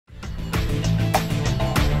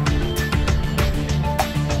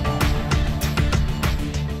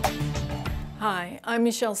I'm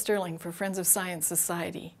Michelle Sterling for Friends of Science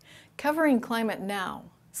Society, covering Climate Now,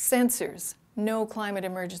 censors no climate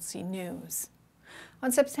emergency news.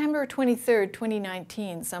 On September 23,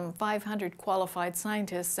 2019, some 500 qualified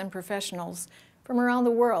scientists and professionals from around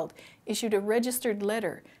the world issued a registered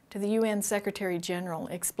letter to the UN Secretary General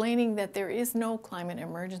explaining that there is no climate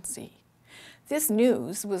emergency. This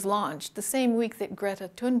news was launched the same week that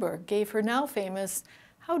Greta Thunberg gave her now famous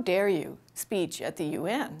 "How dare you" speech at the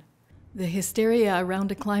UN. The hysteria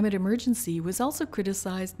around a climate emergency was also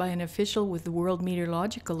criticized by an official with the World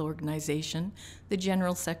Meteorological Organization. The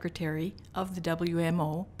General Secretary of the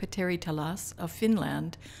WMO, Petteri Talas of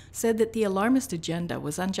Finland, said that the alarmist agenda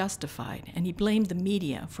was unjustified, and he blamed the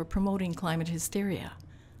media for promoting climate hysteria.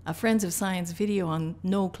 A Friends of Science video on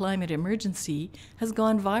no climate emergency has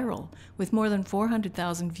gone viral, with more than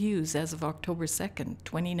 400,000 views as of October 2,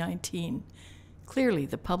 2019. Clearly,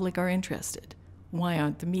 the public are interested. Why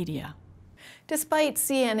aren't the media? Despite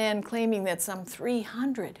CNN claiming that some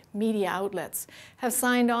 300 media outlets have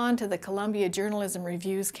signed on to the Columbia Journalism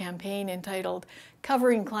Review's campaign entitled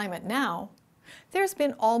 "Covering Climate Now," there's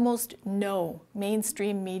been almost no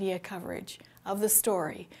mainstream media coverage of the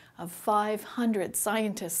story of 500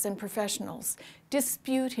 scientists and professionals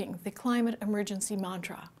disputing the climate emergency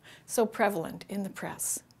mantra so prevalent in the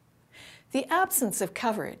press. The absence of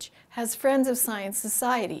coverage has Friends of Science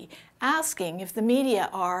Society asking if the media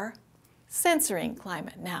are censoring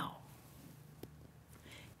climate now.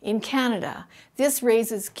 In Canada, this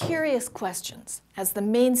raises curious questions as the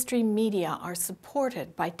mainstream media are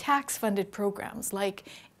supported by tax-funded programs like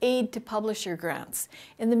aid to publisher grants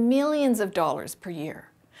in the millions of dollars per year.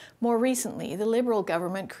 More recently, the Liberal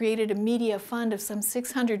government created a media fund of some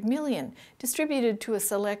 $600 million distributed to a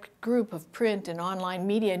select group of print and online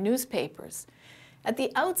media newspapers. At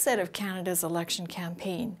the outset of Canada's election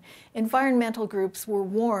campaign, environmental groups were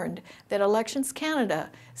warned that Elections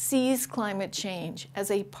Canada sees climate change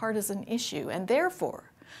as a partisan issue, and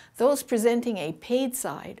therefore, those presenting a paid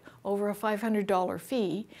side over a $500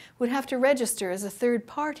 fee would have to register as a third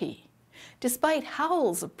party. Despite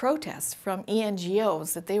howls of protests from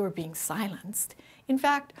ENGOs that they were being silenced, in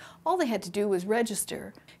fact, all they had to do was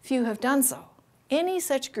register. Few have done so. Any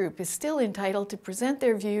such group is still entitled to present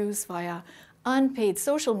their views via unpaid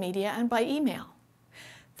social media and by email.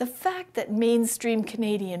 The fact that mainstream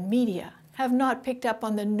Canadian media have not picked up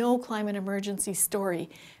on the no climate emergency story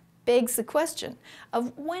begs the question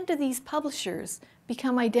of when do these publishers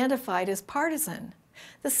become identified as partisan?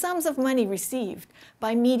 The sums of money received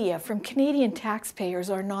by media from Canadian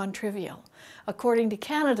taxpayers are non-trivial. According to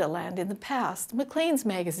Canadaland, in the past, Maclean's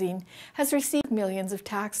magazine has received millions of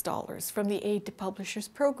tax dollars from the Aid to Publishers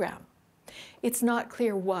program. It's not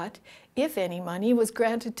clear what, if any, money was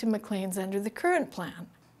granted to Maclean's under the current plan.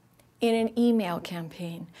 In an email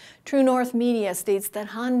campaign, True North Media states that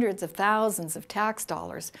hundreds of thousands of tax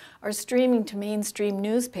dollars are streaming to mainstream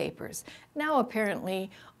newspapers, now apparently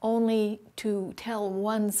only to tell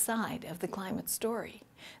one side of the climate story.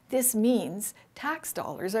 This means tax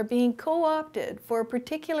dollars are being co-opted for a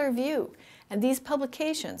particular view, and these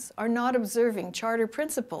publications are not observing charter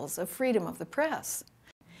principles of freedom of the press.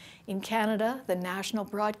 In Canada, the national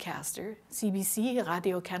broadcaster, CBC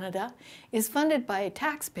Radio-Canada, is funded by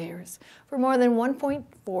taxpayers for more than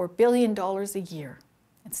 $1.4 billion a year.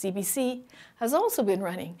 And CBC has also been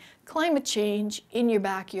running Climate Change in Your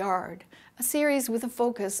Backyard, a series with a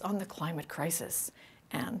focus on the climate crisis.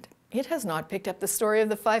 And it has not picked up the story of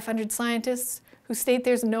the 500 scientists who state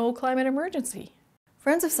there's no climate emergency.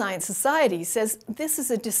 Friends of Science Society says this is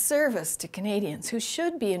a disservice to Canadians who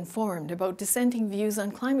should be informed about dissenting views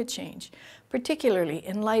on climate change, particularly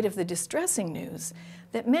in light of the distressing news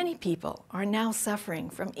that many people are now suffering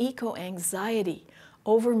from eco-anxiety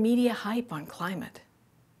over media hype on climate.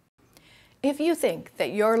 If you think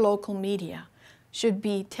that your local media should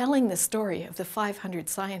be telling the story of the 500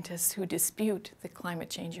 scientists who dispute the climate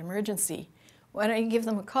change emergency, why don't you give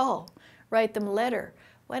them a call, write them a letter,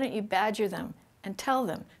 why don't you badger them and tell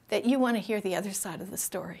them that you want to hear the other side of the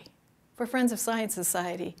story. For Friends of Science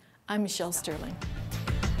Society, I'm Michelle Sterling.